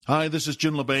Hi, this is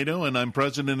Jim Lobato, and I'm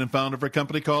president and founder of a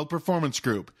company called Performance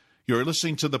Group. You're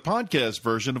listening to the podcast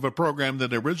version of a program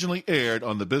that originally aired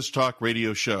on the BizTalk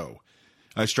radio show.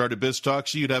 I started BizTalk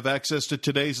so you'd have access to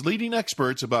today's leading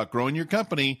experts about growing your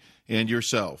company and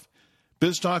yourself.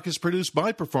 BizTalk is produced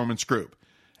by Performance Group.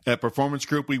 At Performance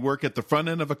Group, we work at the front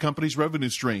end of a company's revenue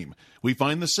stream. We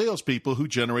find the salespeople who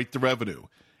generate the revenue,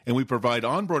 and we provide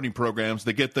onboarding programs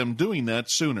that get them doing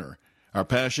that sooner. Our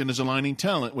passion is aligning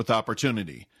talent with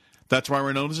opportunity. That's why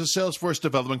we're known as a Salesforce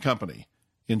development company.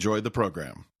 Enjoy the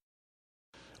program.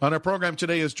 On our program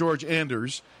today is George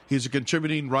Anders. He's a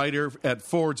contributing writer at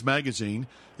Forbes magazine,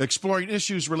 exploring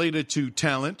issues related to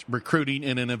talent, recruiting,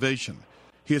 and innovation.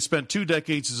 He has spent 2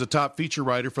 decades as a top feature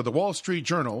writer for the Wall Street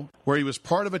Journal, where he was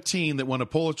part of a team that won a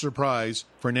Pulitzer Prize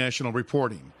for national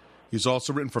reporting. He's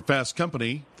also written for Fast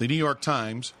Company, the New York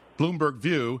Times, Bloomberg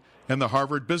View, and the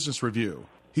Harvard Business Review.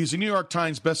 He's a New York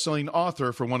Times bestselling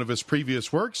author for one of his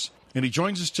previous works, and he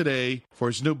joins us today for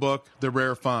his new book, The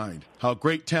Rare Find, How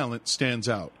Great Talent Stands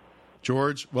Out.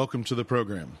 George, welcome to the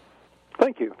program.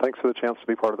 Thank you. Thanks for the chance to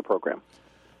be part of the program.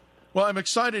 Well, I'm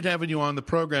excited having you on the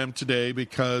program today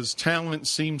because talent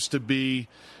seems to be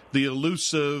the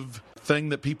elusive thing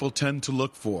that people tend to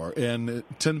look for and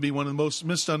tend to be one of the most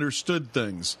misunderstood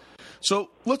things. So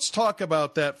let's talk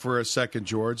about that for a second,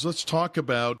 George. Let's talk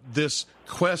about this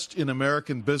quest in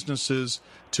American businesses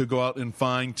to go out and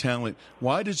find talent.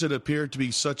 Why does it appear to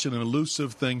be such an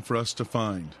elusive thing for us to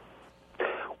find?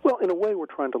 Well, in a way, we're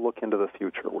trying to look into the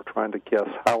future. We're trying to guess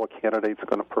how a candidate's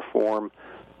going to perform,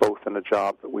 both in a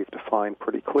job that we've defined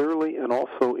pretty clearly and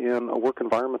also in a work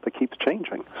environment that keeps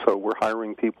changing. So we're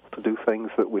hiring people to do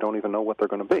things that we don't even know what they're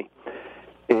going to be.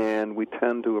 And we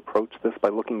tend to approach this by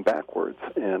looking backwards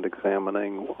and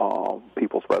examining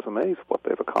people's resumes, what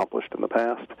they've accomplished in the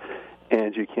past,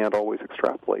 and you can't always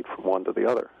extrapolate from one to the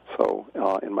other. So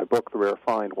in my book, The Rare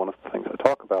Find, one of the things I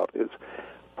talk about is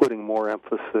putting more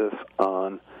emphasis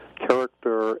on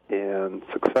character and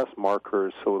success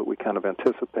markers so that we kind of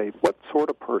anticipate what sort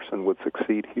of person would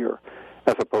succeed here,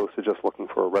 as opposed to just looking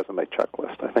for a resume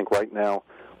checklist. I think right now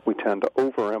we tend to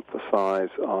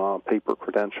overemphasize paper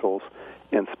credentials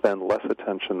and spend less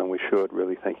attention than we should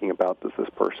really thinking about, does this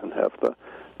person have the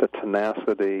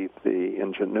tenacity, the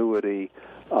ingenuity,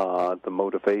 the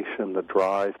motivation, the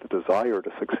drive, the desire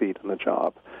to succeed in the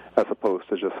job, as opposed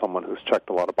to just someone who's checked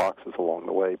a lot of boxes along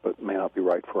the way but may not be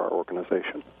right for our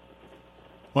organization.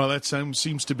 Well, that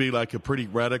seems to be like a pretty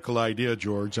radical idea,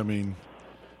 George. I mean,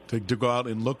 to go out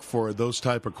and look for those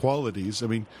type of qualities. I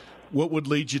mean, what would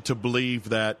lead you to believe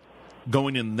that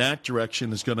going in that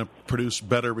direction is going to produce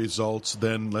better results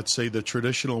than, let's say, the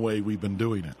traditional way we've been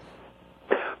doing it?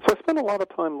 So I spend a lot of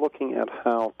time looking at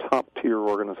how top-tier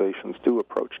organizations do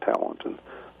approach talent. And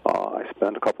I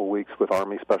spent a couple of weeks with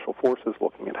Army Special Forces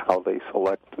looking at how they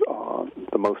select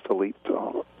the most elite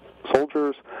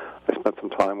soldiers. I spent some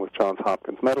time with Johns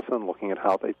Hopkins Medicine looking at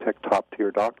how they pick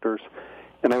top-tier doctors.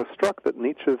 And I was struck that in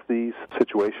each of these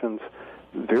situations,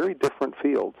 very different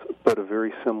fields, but a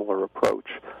very similar approach.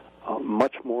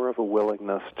 Much more of a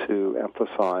willingness to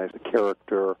emphasize the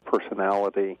character,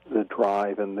 personality, the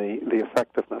drive, and the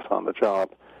effectiveness on the job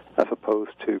as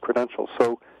opposed to credentials.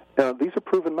 So these are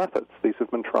proven methods. These have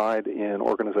been tried in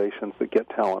organizations that get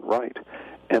talent right,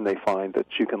 and they find that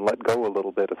you can let go a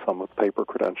little bit of some of the paper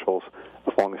credentials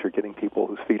as long as you're getting people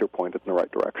whose feet are pointed in the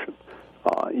right direction.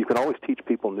 You can always teach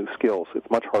people new skills. It's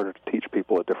much harder to teach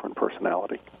people a different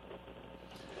personality.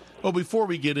 Well, before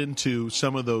we get into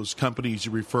some of those companies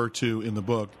you refer to in the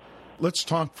book, let's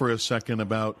talk for a second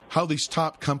about how these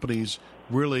top companies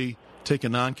really take a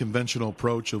non-conventional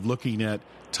approach of looking at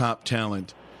top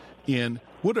talent. And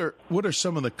what are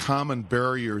some of the common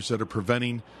barriers that are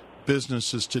preventing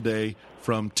businesses today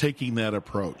from taking that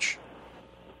approach?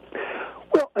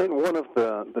 Well, and one of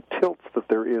the tilts that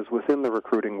there is within the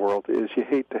recruiting world is you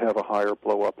hate to have a hire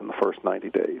blow up in the first 90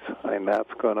 days. And that's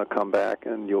going to come back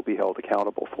and you'll be held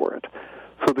accountable for it.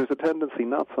 So there's a tendency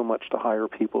not so much to hire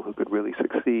people who could really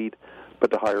succeed,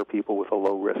 but to hire people with a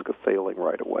low risk of failing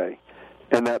right away.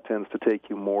 And that tends to take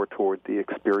you more toward the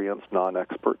experienced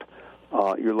non-expert.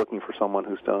 You're looking for someone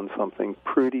who's done something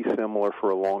pretty similar for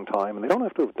a long time, and they don't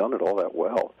have to have done it all that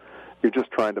well. You're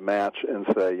just trying to match and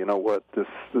say, you know what,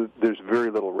 there's very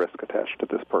little risk attached to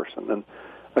this person. And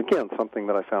again, something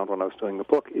that I found when I was doing the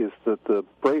book is that the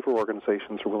braver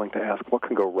organizations are willing to ask what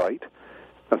can go right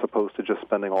as opposed to just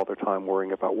spending all their time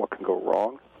worrying about what can go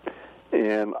wrong.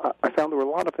 And I found there were a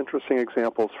lot of interesting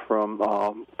examples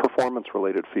from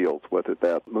performance-related fields, whether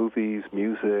that's movies,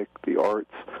 music, the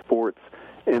arts, sports.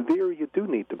 And there you do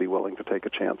need to be willing to take a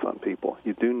chance on people.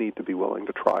 You do need to be willing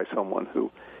to try someone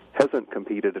who hasn't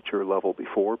competed at your level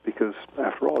before, because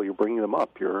after all, you're bringing them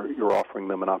up. You're offering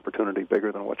them an opportunity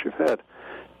bigger than what you've had.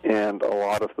 And a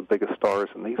lot of the biggest stars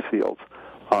in these fields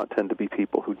tend to be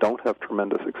people who don't have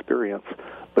tremendous experience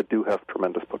but do have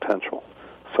tremendous potential.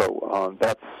 So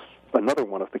that's another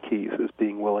one of the keys, is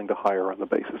being willing to hire on the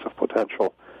basis of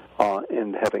potential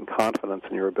and having confidence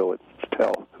in your ability to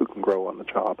tell who can grow on the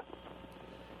job.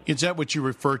 Is that what you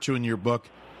refer to in your book,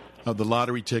 the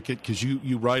lottery ticket? Because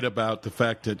you write about the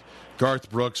fact that Garth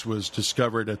Brooks was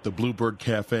discovered at the Bluebird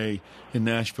Cafe in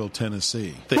Nashville,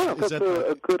 Tennessee. Yeah, that's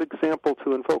a good example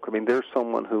to invoke. I mean, there's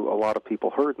someone who a lot of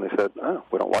people heard and they said, "Oh,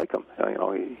 we don't like him.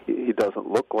 He doesn't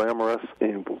look glamorous,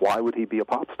 and why would he be a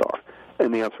pop star?"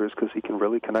 And the answer is because he can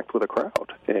really connect with a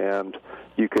crowd. And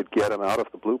you could get him out of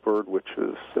the Bluebird, which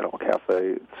is a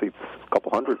cafe that seats a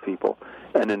couple hundred people,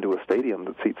 and into a stadium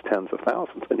that seats tens of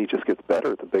thousands. And he just gets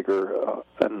better the bigger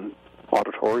an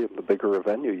auditorium, the bigger a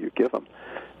venue you give him.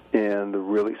 And the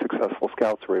really successful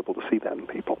scouts are able to see that in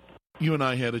people. You and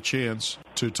I had a chance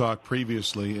to talk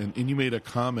previously, and you made a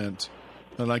comment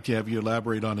I'd like to have you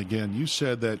elaborate on again. You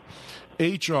said that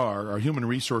HR, our human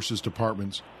resources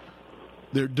departments,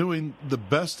 they're doing the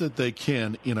best that they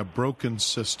can in a broken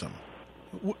system.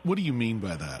 What do you mean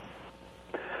by that?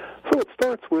 So it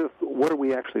starts with, what are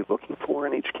we actually looking for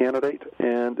in each candidate?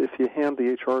 And if you hand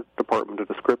the HR department a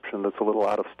description that's a little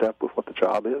out of step with what the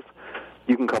job is,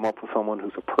 you can come up with someone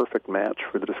who's a perfect match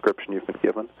for the description you've been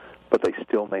given, but they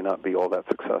still may not be all that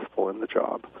successful in the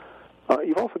job.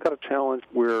 You've also got a challenge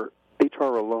where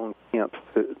HR alone can't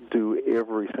do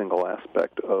every single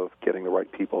aspect of getting the right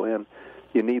people in.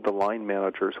 You need the line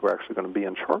managers who are actually going to be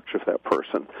in charge of that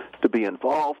person to be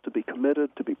involved, to be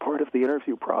committed, to be part of the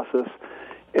interview process.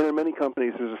 And in many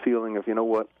companies, there's a feeling of,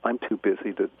 I'm too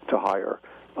busy to hire.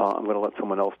 I'm going to let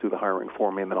someone else do the hiring for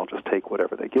me, and then I'll just take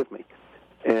whatever they give me.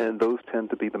 And those tend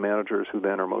to be the managers who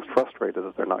then are most frustrated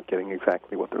that they're not getting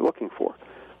exactly what they're looking for.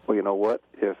 Well, you know what?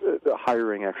 If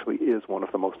hiring actually is one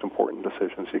of the most important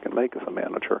decisions you can make as a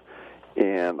manager.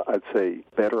 And I'd say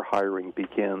better hiring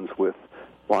begins with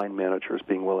line managers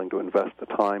being willing to invest the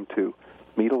time to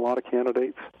meet a lot of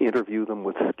candidates, interview them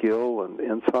with skill and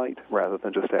insight rather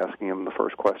than just asking them the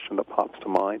first question that pops to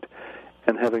mind,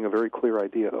 and having a very clear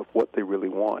idea of what they really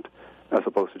want, as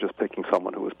opposed to just picking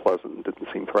someone who was pleasant and didn't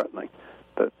seem threatening.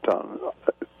 That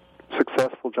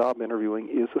successful job interviewing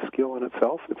is a skill in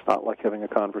itself. It's not like having a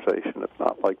conversation. It's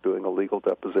not like doing a legal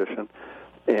deposition.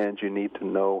 And you need to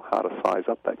know how to size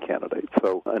up that candidate.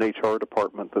 So an HR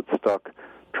department that's stuck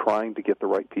trying to get the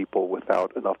right people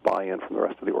without enough buy-in from the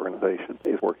rest of the organization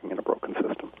is working in a broken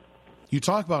system. You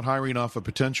talk about hiring off of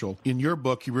potential. In your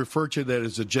book, you refer to that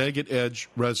as a jagged edge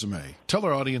resume. Tell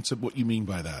our audience what you mean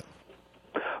by that.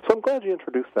 So I'm glad you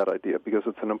introduced that idea, because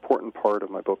it's an important part of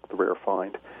my book, The Rare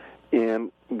Find.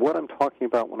 And what I'm talking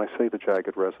about when I say the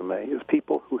jagged resume is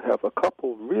people who have a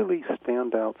couple really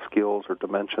standout skills or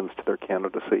dimensions to their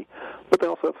candidacy, but they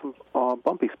also have some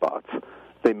bumpy spots.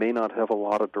 They may not have a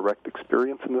lot of direct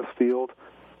experience in this field.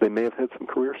 They may have had some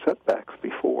career setbacks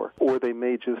before, or they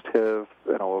may just have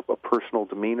a personal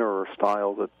demeanor or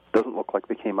style that doesn't look like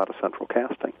they came out of central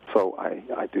casting. So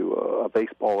I do a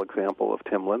baseball example of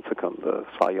Tim Lincecum, the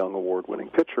Cy Young Award-winning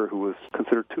pitcher who was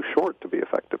considered too short to be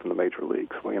effective in the major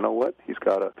leagues. Well, you know what? He's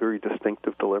got a very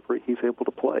distinctive delivery. He's able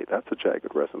to play. That's a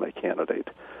jagged resume candidate.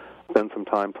 Spend some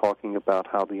time talking about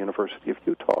how the University of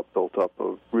Utah built up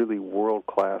a really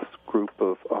world-class group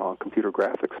of computer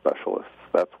graphics specialists.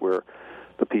 That's where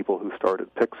the people who started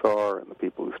Pixar and the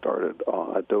people who started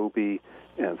Adobe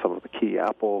and some of the key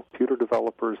Apple computer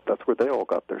developers, that's where they all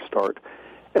got their start.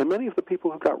 And many of the people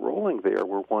who got rolling there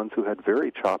were ones who had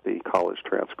very choppy college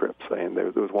transcripts. Saying there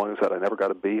was one who said, I never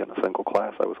got a B in a single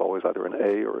class. I was always either an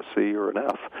A or a C or an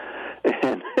F.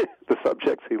 And the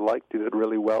subjects he liked, he did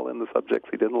really well in. The subjects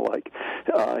he didn't like,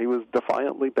 he was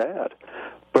defiantly bad.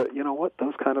 But you know what?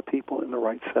 Those kind of people in the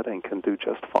right setting can do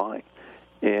just fine.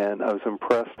 And I was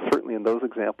impressed, certainly in those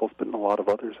examples, but in a lot of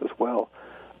others as well,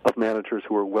 of managers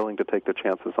who were willing to take the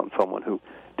chances on someone who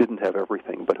didn't have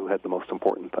everything, but who had the most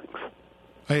important things.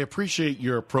 I appreciate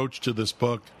your approach to this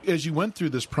book. As you went through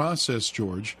this process,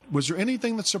 George, was there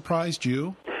anything that surprised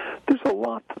you? There's a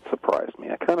lot that surprised me.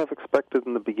 I kind of expected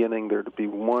in the beginning there to be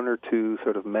one or two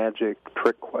sort of magic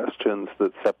trick questions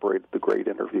that separated the great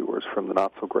interviewers from the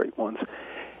not-so-great ones.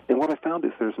 And what I found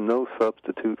is there's no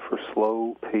substitute for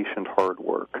slow, patient, hard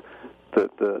work.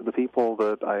 The people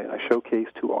that I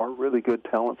showcased who are really good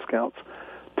talent scouts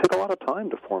take a lot of time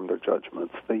to form their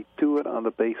judgments. They do it on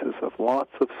the basis of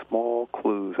lots of small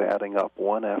clues adding up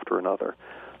one after another.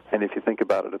 And if you think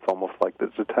about it, it's almost like the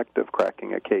detective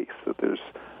cracking a case, that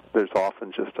there's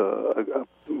often just a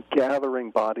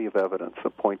gathering body of evidence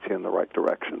that points you in the right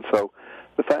direction. So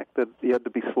the fact that you had to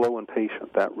be slow and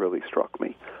patient, that really struck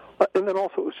me. And then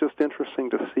also it was just interesting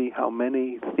to see how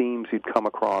many themes you'd come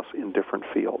across in different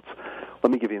fields.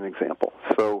 Let me give you an example.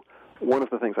 So one of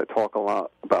the things I talk a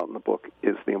lot about in the book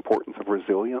is the importance of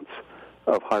resilience,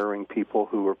 of hiring people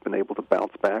who have been able to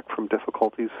bounce back from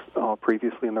difficulties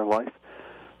previously in their life.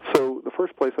 So the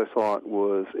first place I saw it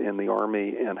was in the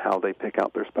Army and how they pick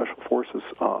out their Special Forces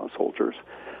soldiers.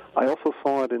 I also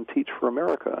saw it in Teach for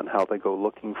America and how they go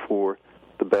looking for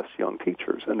the best young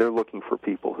teachers. And they're looking for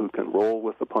people who can roll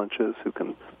with the punches, who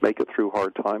can make it through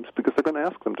hard times, because they're going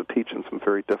to ask them to teach in some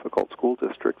very difficult school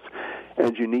districts.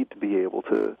 And you need to be able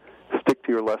to stick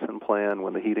to your lesson plan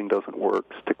when the heating doesn't work,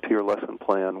 stick to your lesson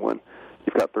plan when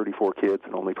you've got 34 kids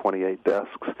and only 28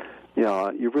 desks.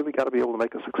 You've really got to be able to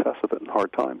make a success of it in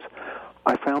hard times.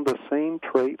 I found the same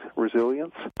trait,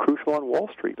 resilience, crucial on Wall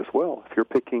Street as well. If you're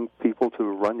picking people to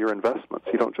run your investments,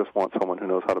 you don't just want someone who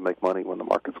knows how to make money when the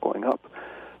market's going up.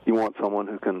 You want someone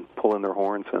who can pull in their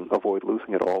horns and avoid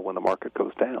losing it all when the market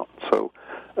goes down. So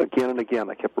again and again,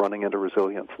 I kept running into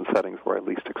resilience in settings where I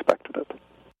least expected it.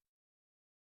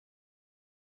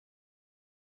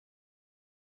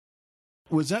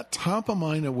 Was that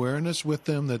top-of-mind awareness with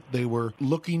them that they were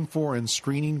looking for and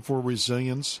screening for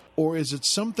resilience, or is it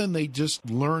something they just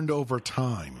learned over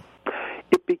time?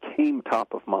 It became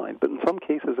top of mind, but in some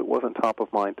cases it wasn't top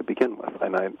of mind to begin with.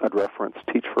 And I'd referenced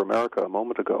Teach for America a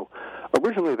moment ago.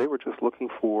 Originally they were just looking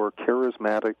for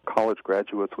charismatic college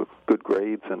graduates with good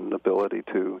grades and ability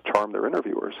to charm their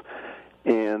interviewers.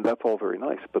 And that's all very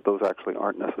nice, but those actually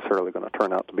aren't necessarily going to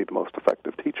turn out to be the most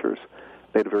effective teachers.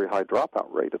 They had a very high dropout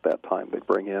rate at that time. They'd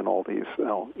bring in all these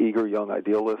eager young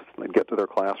idealists, and they'd get to their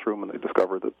classroom, and they'd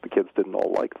discover that the kids didn't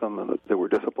all like them, and that there were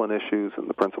discipline issues, and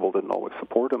the principal didn't always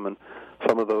support them, and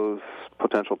some of those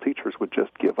potential teachers would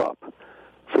just give up.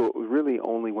 So it was really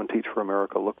only when Teach for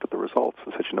America looked at the results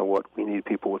and said, you know what, we need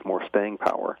people with more staying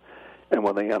power. And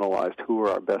when they analyzed who were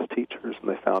our best teachers, and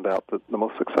they found out that the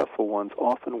most successful ones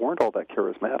often weren't all that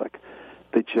charismatic.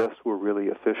 They just were really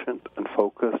efficient and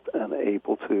focused and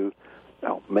able to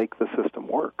make the system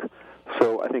work.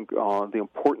 So I think the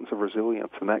importance of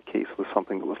resilience in that case was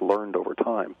something that was learned over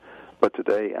time. But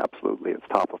today, absolutely, it's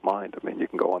top of mind. I mean, you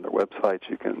can go on their websites,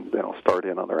 you can start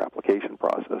in on their application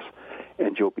process,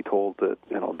 and you'll be told that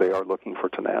they are looking for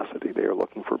tenacity. They are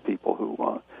looking for people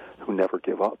who never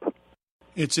give up.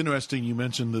 It's interesting you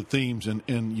mentioned the themes,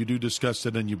 and you do discuss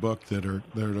it in your book that are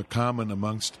common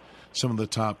amongst some of the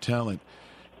top talent.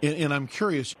 And I'm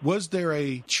curious, was there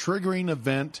a triggering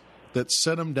event that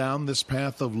set them down this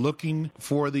path of looking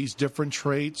for these different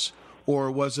traits,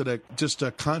 or was it just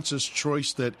a conscious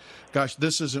choice that, gosh,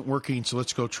 this isn't working, so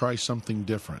let's go try something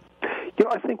different?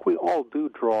 I think we all do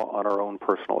draw on our own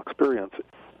personal experience.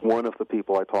 One of the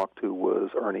people I talked to was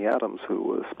Ernie Adams, who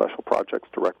was Special Projects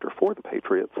Director for the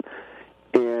Patriots.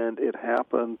 And it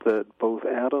happened that both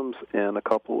Adams and a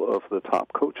couple of the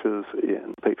top coaches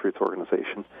in the Patriots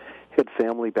organization had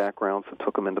family backgrounds that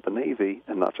took them into the Navy,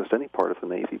 and not just any part of the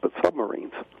Navy, but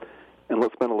submarines. And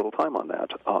let's spend a little time on that.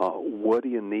 What do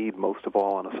you need most of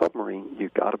all on a submarine?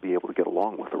 You've got to be able to get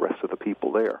along with the rest of the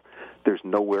people there. There's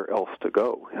nowhere else to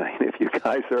go. I mean, if you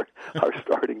guys are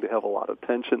starting to have a lot of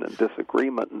tension and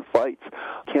disagreement and fights,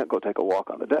 you can't go take a walk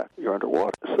on the deck. You're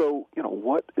underwater. So,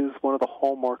 what is one of the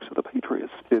hallmarks of the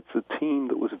Patriots? It's a team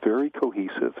that was very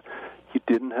cohesive. You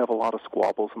didn't have a lot of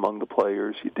squabbles among the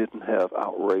players. You didn't have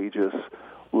outrageous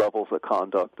levels of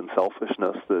conduct and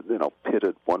selfishness that,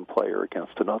 pitted one player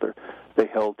against another. They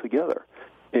held together.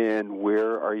 And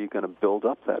where are you going to build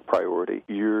up that priority?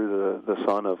 You're the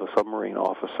son of a submarine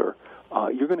officer.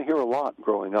 You're going to hear a lot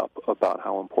growing up about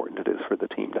how important it is for the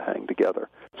team to hang together.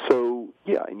 So,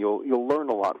 yeah, and you'll learn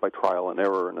a lot by trial and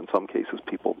error, and in some cases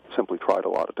people simply tried a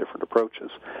lot of different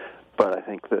approaches. But I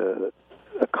think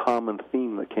a common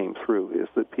theme that came through is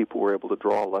that people were able to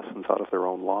draw lessons out of their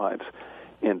own lives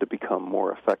and to become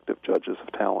more effective judges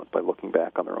of talent by looking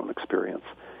back on their own experience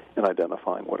and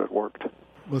identifying what had worked.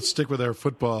 Let's stick with our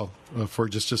football for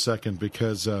just a second,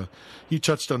 because you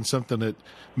touched on something that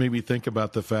made me think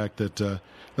about the fact that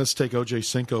let's take O.J.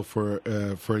 Cinco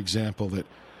for example, that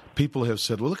people have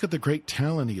said, well, look at the great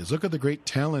talent he is. Look at the great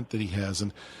talent that he has.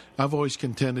 And I've always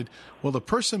contended, well, the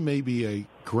person may be a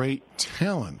great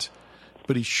talent,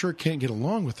 but he sure can't get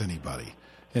along with anybody.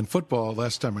 And football,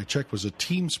 last time I checked, was a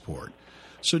team sport.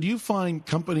 So do you find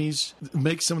companies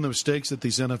make some of the mistakes that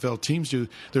these NFL teams do?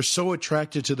 They're so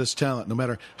attracted to this talent. No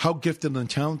matter how gifted and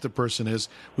talented the person is,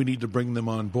 we need to bring them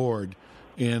on board.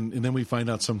 And then we find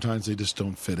out sometimes they just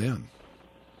don't fit in.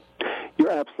 You're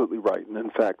You're absolutely right. And in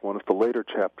fact, one of the later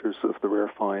chapters of The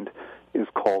Rare Find is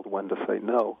called When to Say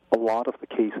No. A lot of the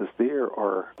cases there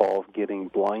involve getting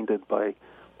blinded by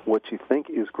what you think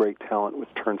is great talent, which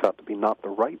turns out to be not the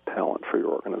right talent for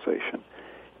your organization.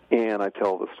 And I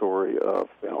tell the story of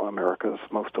America's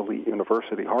most elite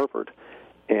university, Harvard,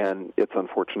 and its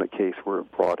unfortunate case where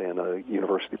it brought in a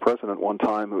university president one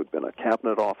time who had been a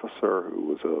cabinet officer,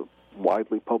 who was a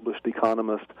widely published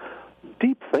economist,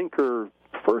 deep thinker,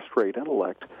 first-rate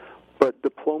intellect, but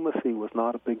diplomacy was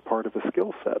not a big part of his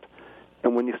skill set.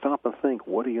 And when you stop and think,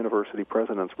 what do university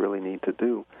presidents really need to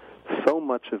do? So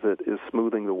much of it is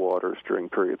smoothing the waters during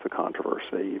periods of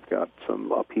controversy. You've got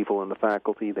some upheaval in the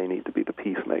faculty, they need to be the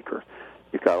peacemaker.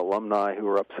 You've got alumni who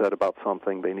are upset about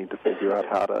something, they need to figure out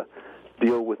how to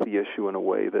deal with the issue in a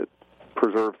way that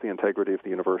preserves the integrity of the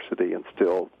university and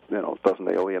still, doesn't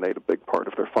alienate a big part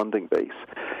of their funding base.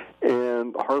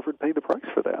 And Harvard paid the price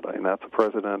for that. I mean, that's a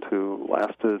president who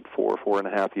lasted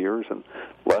 4.5 years and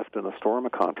left in a storm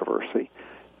of controversy.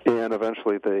 And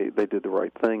eventually they did the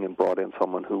right thing and brought in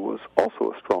someone who was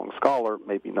also a strong scholar,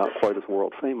 maybe not quite as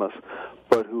world famous,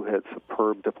 but who had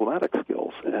superb diplomatic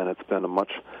skills. And it's been a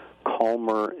much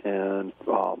calmer and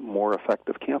more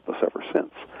effective campus ever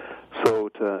since. So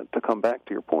to come back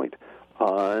to your point,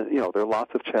 there are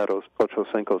lots of Chad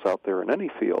Ochocinco's out there in any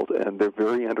field, and they're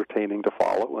very entertaining to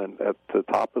follow, and at the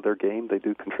top of their game, they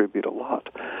do contribute a lot.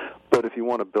 But if you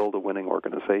want to build a winning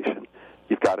organization,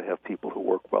 you've got to have people who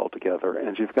work well together,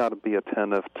 and you've got to be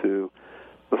attentive to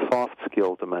the soft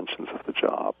skill dimensions of the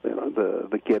job,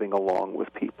 the getting along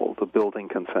with people, the building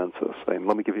consensus. And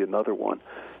let me give you another one.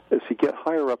 As you get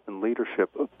higher up in leadership,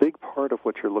 a big part of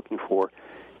what you're looking for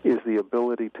is the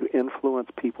ability to influence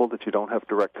people that you don't have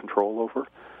direct control over.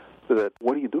 That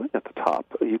what are you doing at the top?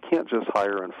 You can't just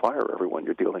hire and fire everyone.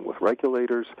 You're dealing with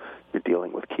regulators, you're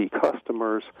dealing with key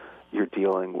customers, you're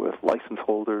dealing with license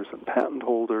holders and patent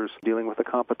holders, dealing with the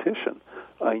competition.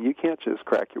 You can't just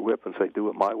crack your whip and say, do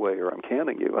it my way or I'm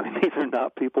canning you. I mean, these are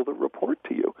not people that report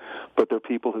to you, but they're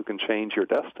people who can change your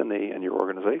destiny and your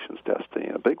organization's destiny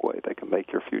in a big way. They can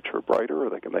make your future brighter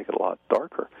or they can make it a lot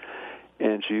darker.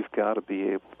 And you've got to be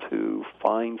able to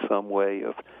find some way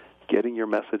of getting your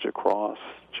message across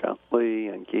gently,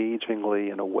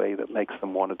 engagingly, in a way that makes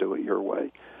them want to do it your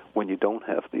way when you don't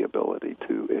have the ability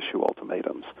to issue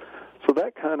ultimatums. So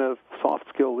that kind of soft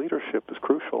skill leadership is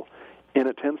crucial, and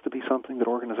it tends to be something that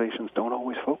organizations don't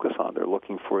always focus on. They're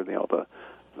looking for the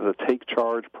take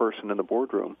charge person in the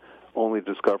boardroom, only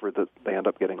to discover that they end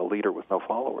up getting a leader with no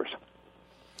followers.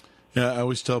 Yeah, I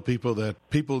always tell people that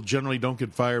people generally don't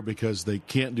get fired because they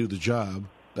can't do the job.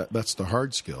 That's the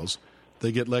hard skills.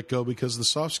 They get let go because the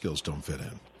soft skills don't fit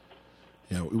in.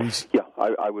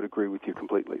 I would agree with you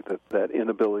completely. That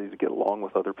inability to get along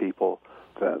with other people,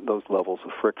 that those levels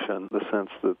of friction, the sense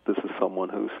that this is someone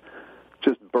who's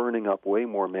just burning up way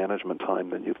more management time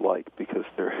than you'd like because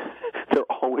they're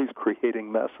always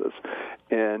creating messes.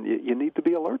 And you need to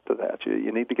be alert to that.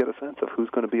 You need to get a sense of who's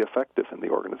going to be effective in the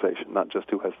organization, not just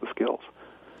who has the skills.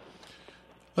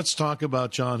 Let's talk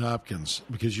about Johns Hopkins,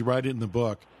 because you write it in the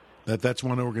book that's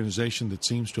one organization that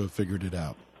seems to have figured it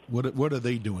out. What are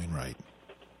they doing right?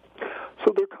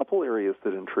 So there are a couple areas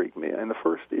that intrigue me. And the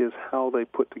first is how they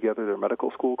put together their medical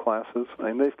school classes. I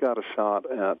mean, they've got a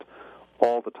shot at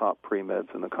all the top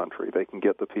pre-meds in the country. They can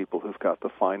get the people who've got the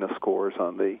finest scores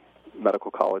on the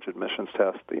medical college admissions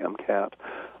test, the MCAT,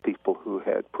 people who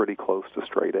had pretty close to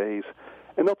straight A's.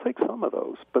 And they'll take some of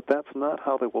those, but that's not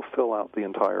how they will fill out the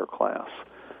entire class.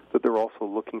 That they're also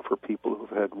looking for people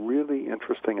who've had really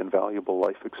interesting and valuable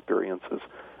life experiences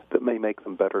that may make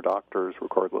them better doctors,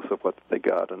 regardless of whether they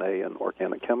got an A in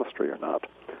organic chemistry or not.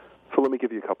 So let me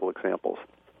give you a couple examples.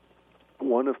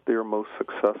 One of their most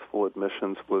successful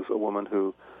admissions was a woman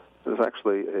who was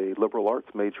actually a liberal arts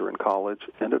major in college,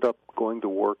 ended up going to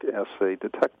work as a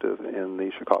detective in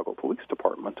the Chicago Police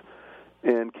Department,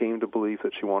 and came to believe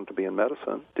that she wanted to be in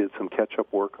medicine, did some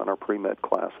catch-up work on her pre-med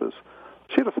classes.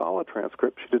 She had a solid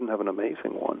transcript. She didn't have an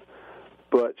amazing one.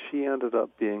 But she ended up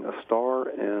being a star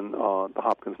in the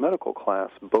Hopkins medical class,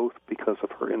 both because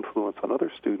of her influence on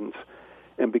other students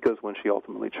and because when she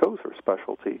ultimately chose her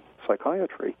specialty,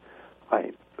 psychiatry,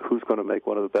 who's going to make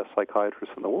one of the best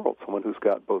psychiatrists in the world? Someone who's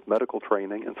got both medical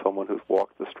training and someone who's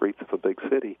walked the streets of a big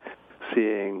city,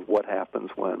 seeing what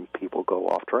happens when people go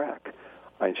off track.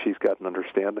 She's got an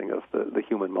understanding of the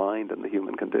human mind and the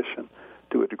human condition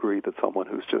to a degree that someone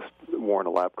who's just worn a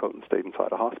lab coat and stayed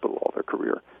inside a hospital all their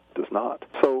career does not.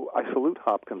 So I salute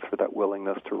Hopkins for that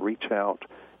willingness to reach out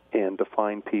and to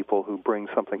find people who bring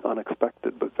something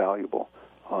unexpected but valuable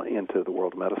into the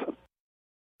world of medicine.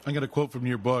 I got a quote from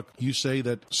your book. You say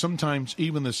that sometimes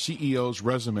even the CEO's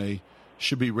resume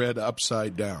should be read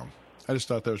upside down. I just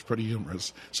thought that was pretty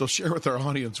humorous. So share with our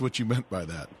audience what you meant by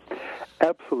that.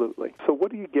 Absolutely. So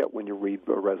what do you get when you read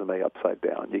a resume upside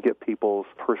down? You get people's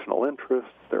personal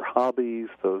interests, their hobbies,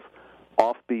 those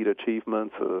offbeat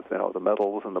achievements of the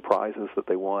medals and the prizes that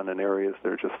they won in areas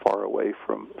that are just far away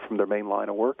from their main line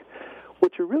of work.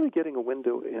 What you're really getting a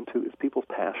window into is people's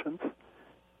passions.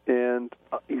 And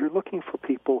you're looking for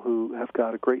people who have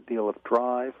got a great deal of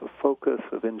drive, of focus,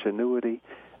 of ingenuity.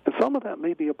 And some of that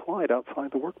may be applied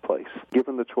outside the workplace,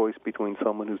 given the choice between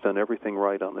someone who's done everything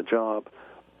right on the job,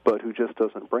 but who just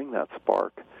doesn't bring that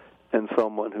spark, and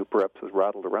someone who perhaps has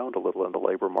rattled around a little in the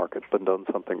labor market but done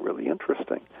something really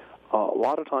interesting. A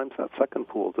lot of times that second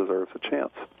pool deserves a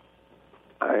chance.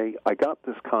 I got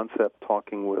this concept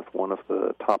talking with one of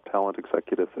the top talent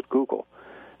executives at Google.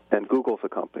 And Google's a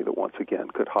company that, once again,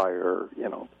 could hire,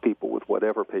 people with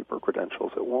whatever paper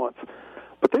credentials it wants.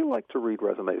 But they like to read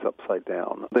resumes upside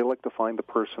down. They like to find the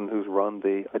person who's run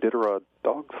the Iditarod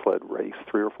dog sled race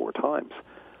 3 or 4 times.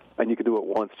 And you can do it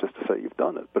once just to say you've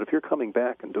done it. But if you're coming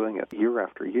back and doing it year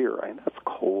after year, that's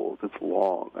cold, it's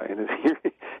long,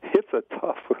 it's a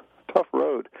tough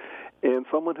road. And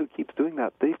someone who keeps doing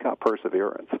that, they've got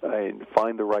perseverance.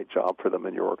 Find the right job for them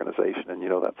in your organization, and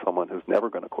that's someone who's never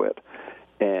going to quit,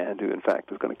 and who, in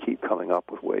fact, is going to keep coming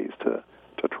up with ways to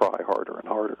try harder and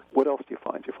harder. What else do you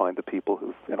find? You find the people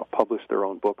who've published their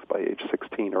own books by age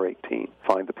 16 or 18.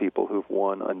 Find the people who've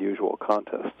won unusual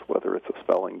contests, whether it's a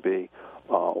spelling bee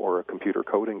or a computer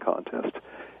coding contest.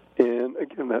 And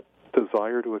again, that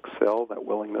desire to excel, that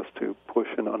willingness to push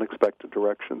in unexpected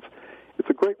directions, it's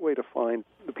a great way to find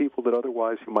the people that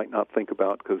otherwise you might not think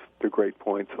about because their grade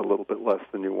points a little bit less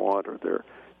than you want, or their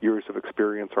years of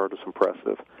experience aren't as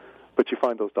impressive. But you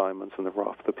find those diamonds in the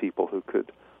rough, the people who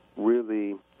could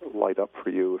really light up for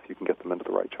you if you can get them into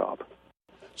the right job.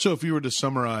 So if you were to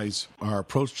summarize our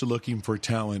approach to looking for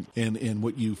talent and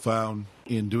what you found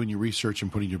in doing your research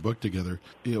and putting your book together,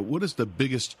 what is the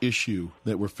biggest issue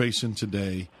that we're facing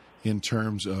today in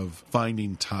terms of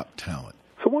finding top talent?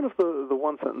 So one of the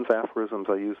one-sentence aphorisms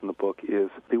I use in the book is,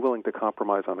 be willing to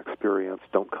compromise on experience,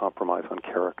 don't compromise on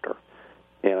character.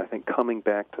 And I think coming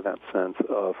back to that sense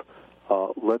of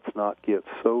let's not get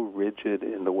so rigid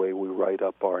in the way we write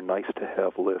up our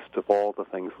nice-to-have list of all the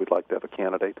things we'd like to have a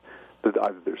candidate, that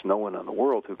either there's no one in the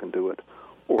world who can do it,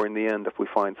 or in the end, if we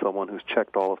find someone who's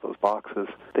checked all of those boxes,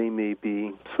 they may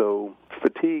be so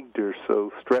fatigued or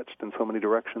so stretched in so many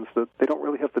directions that they don't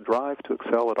really have the drive to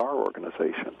excel at our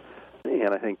organization.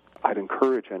 And I think I'd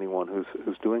encourage anyone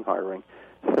who's doing hiring,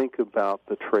 think about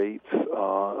the traits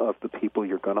of the people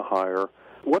you're going to hire.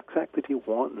 What exactly do you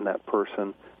want in that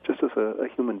person just as a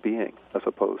human being, as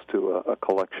opposed to a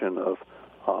collection of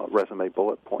resume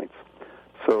bullet points?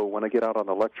 So when I get out on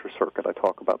the lecture circuit, I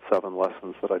talk about 7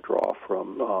 lessons that I draw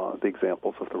from the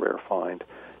examples of the Rare Find.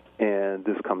 And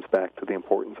this comes back to the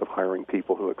importance of hiring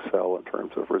people who excel in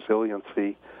terms of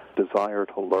resiliency, desire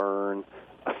to learn,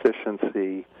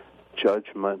 efficiency,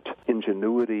 judgment,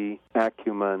 ingenuity,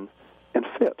 acumen, and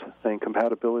fit, and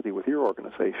compatibility with your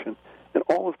organization. And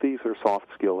all of these are soft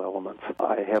skill elements.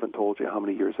 I haven't told you how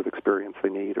many years of experience they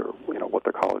need or what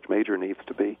their college major needs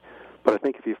to be. But I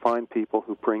think if you find people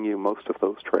who bring you most of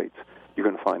those traits, you're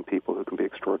going to find people who can be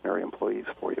extraordinary employees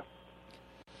for you.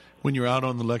 When you're out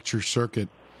on the lecture circuit,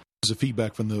 what's the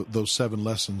feedback from those 7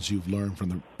 lessons you've learned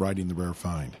from writing The Rare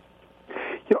Find?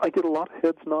 I get a lot of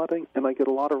heads nodding, and I get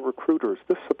a lot of recruiters.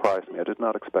 This surprised me. I did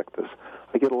not expect this.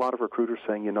 I get a lot of recruiters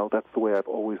saying, that's the way I've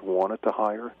always wanted to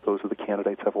hire. Those are the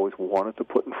candidates I've always wanted to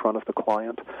put in front of the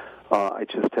client. I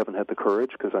just haven't had the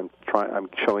courage because I'm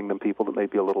showing them people that may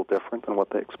be a little different than what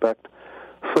they expect.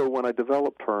 So when I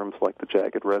develop terms like the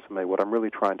jagged resume, what I'm really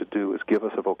trying to do is give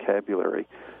us a vocabulary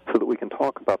so that we can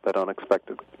talk about that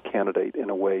unexpected candidate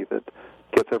in a way that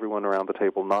gets everyone around the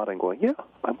table nodding, going, yeah,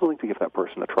 I'm willing to give that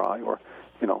person a try, or,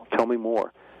 tell me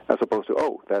more, as opposed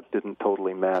to, that didn't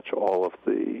totally match all of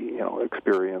the,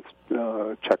 experience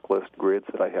checklist grids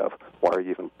that I have. Why are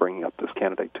you even bringing up this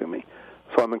candidate to me?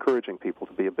 So I'm encouraging people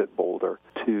to be a bit bolder,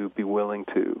 to be willing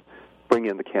to bring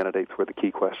in the candidates where the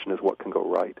key question is what can go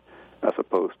right, as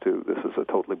opposed to this is a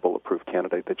totally bulletproof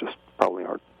candidate that just probably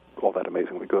aren't all that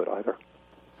amazingly good either.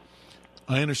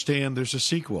 I understand there's a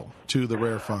sequel to The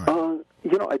Rare Find.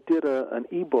 I did an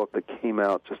e-book that came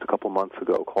out just a couple months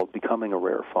ago called Becoming a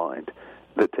Rare Find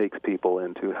that takes people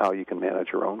into how you can manage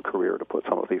your own career to put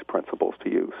some of these principles to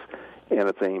use. And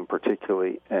it's aimed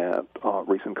particularly at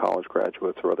recent college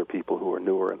graduates or other people who are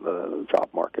newer in the job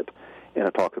market. And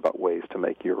it talks about ways to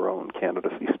make your own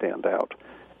candidacy stand out.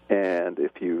 And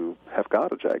if you have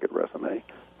got a jagged resume,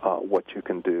 what you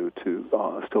can do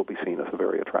to still be seen as a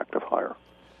very attractive hire.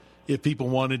 If people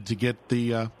wanted to get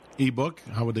the ebook,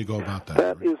 how would they go about that?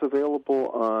 That is available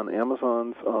on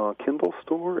Amazon's Kindle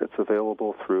store. It's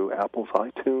available through Apple's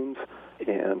iTunes,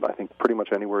 and I think pretty much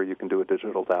anywhere you can do a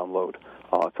digital download,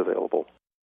 it's available.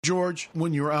 George,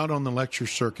 when you're out on the lecture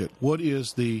circuit, what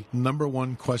is the number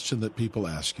one question that people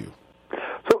ask you?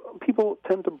 So people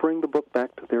tend to bring the book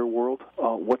back to their world.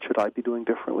 What should I be doing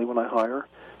differently when I hire?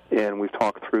 And we've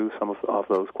talked through some of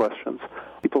those questions.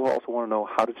 People also want to know,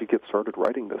 how did you get started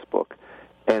writing this book?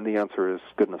 And the answer is,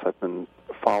 goodness, I've been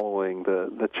following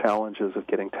the challenges of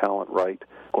getting talent right,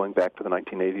 going back to the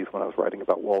 1980s when I was writing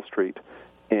about Wall Street.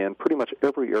 And pretty much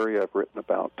every area I've written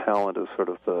about, talent is sort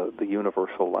of the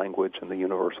universal language and the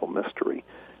universal mystery.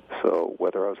 So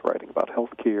whether I was writing about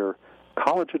healthcare,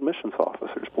 college admissions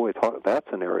officers, boy,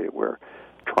 that's an area where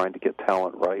trying to get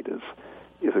talent right is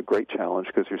a great challenge,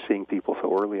 because you're seeing people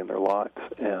so early in their lives.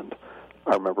 And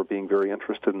I remember being very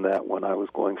interested in that when I was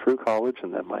going through college,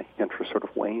 and then my interest sort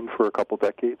of waned for a couple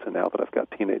decades, and now that I've got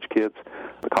teenage kids,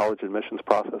 the college admissions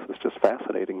process is just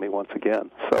fascinating me once again.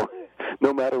 So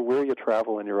no matter where you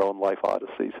travel in your own life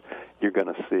odysseys, you're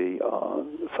going to see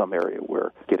some area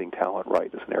where getting talent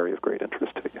right is an area of great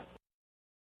interest to you.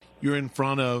 You're in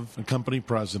front of a company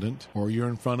president, or you're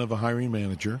in front of a hiring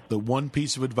manager. The one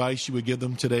piece of advice you would give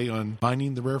them today on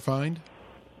finding the rare find?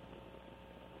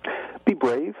 Be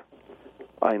brave.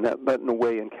 That in a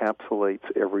way encapsulates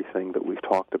everything that we've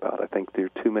talked about. I think there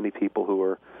are too many people who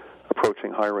are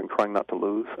approaching hiring trying not to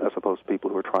lose, as opposed to people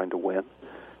who are trying to win.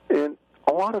 And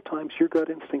a lot of times your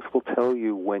gut instincts will tell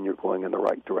you when you're going in the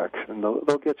right direction.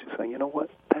 They'll get you saying, you know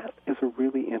what, that is a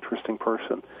really interesting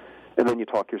person. And then you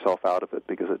talk yourself out of it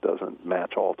because it doesn't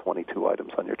match all 22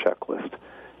 items on your checklist.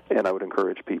 And I would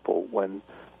encourage people, when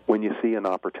you see an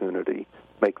opportunity,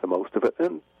 make the most of it.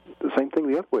 And the same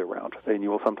thing the other way around. And you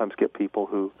will sometimes get people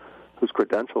whose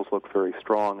credentials look very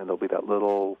strong, and there'll be that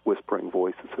little whispering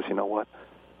voice that says, you know what,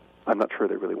 I'm not sure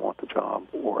they really want the job,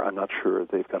 or I'm not sure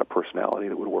they've got a personality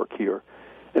that would work here.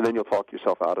 And then you'll talk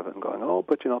yourself out of it and going, oh,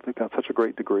 but they've got such a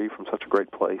great degree from such a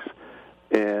great place.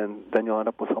 And then you'll end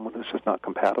up with someone who's just not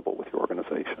compatible with your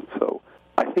organization. So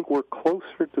I think we're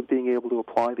closer to being able to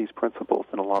apply these principles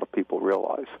than a lot of people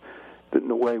realize. That in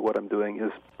a way, what I'm doing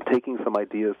is taking some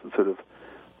ideas that sort of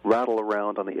rattle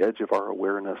around on the edge of our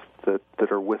awareness that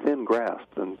are within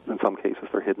grasp, and in some cases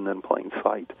they're hidden in plain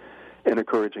sight, and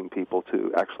encouraging people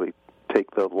to actually take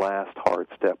the last hard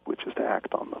step, which is to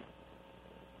act on them.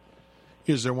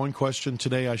 Is there one question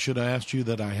today I should have asked you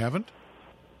that I haven't?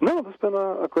 No, this has been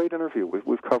a great interview.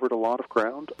 We've covered a lot of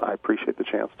ground. I appreciate the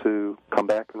chance to come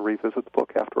back and revisit the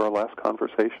book after our last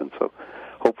conversation. So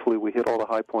hopefully we hit all the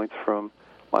high points from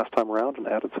last time around and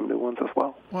added some new ones as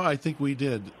well. Well, I think we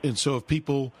did. And so if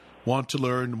people want to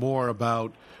learn more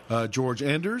about George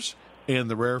Anders and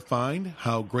the rare find,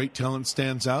 how great talent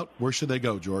stands out, where should they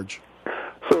go, George?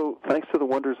 So thanks to the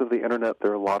wonders of the Internet, there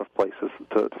are a lot of places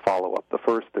to follow up. The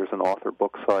first, there's an author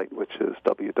book site, which is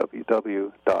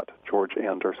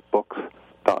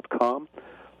www.georgeandersbooks.com.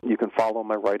 You can follow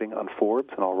my writing on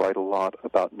Forbes, and I'll write a lot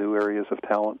about new areas of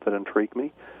talent that intrigue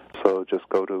me. So just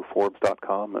go to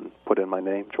Forbes.com and put in my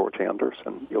name, George Anders,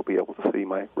 and you'll be able to see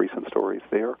my recent stories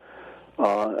there.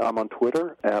 I'm on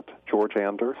Twitter at George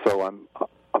Anders, so I'm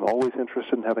always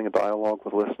interested in having a dialogue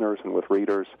with listeners and with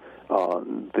readers.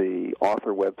 The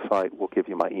author website will give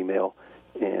you my email,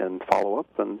 and follow up,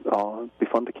 and it'll be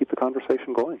fun to keep the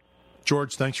conversation going.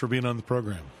 George, thanks for being on the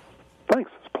program. Thanks.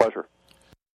 It's a pleasure.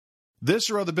 This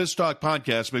or other BizTalk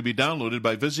podcasts may be downloaded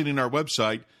by visiting our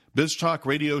website,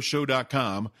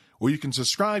 biztalkradioshow.com, or you can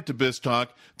subscribe to BizTalk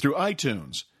through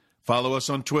iTunes. Follow us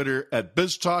on Twitter at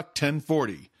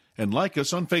BizTalk1040, and like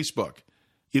us on Facebook.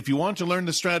 If you want to learn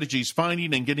the strategies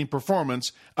finding and getting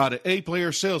performance out of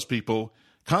A-player salespeople,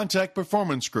 contact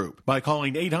Performance Group by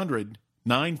calling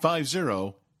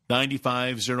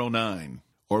 800-950-9509,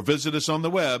 or visit us on the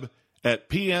web at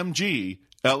pmgllc.net.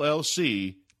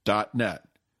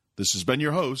 This has been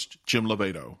your host, Jim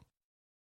Lovato.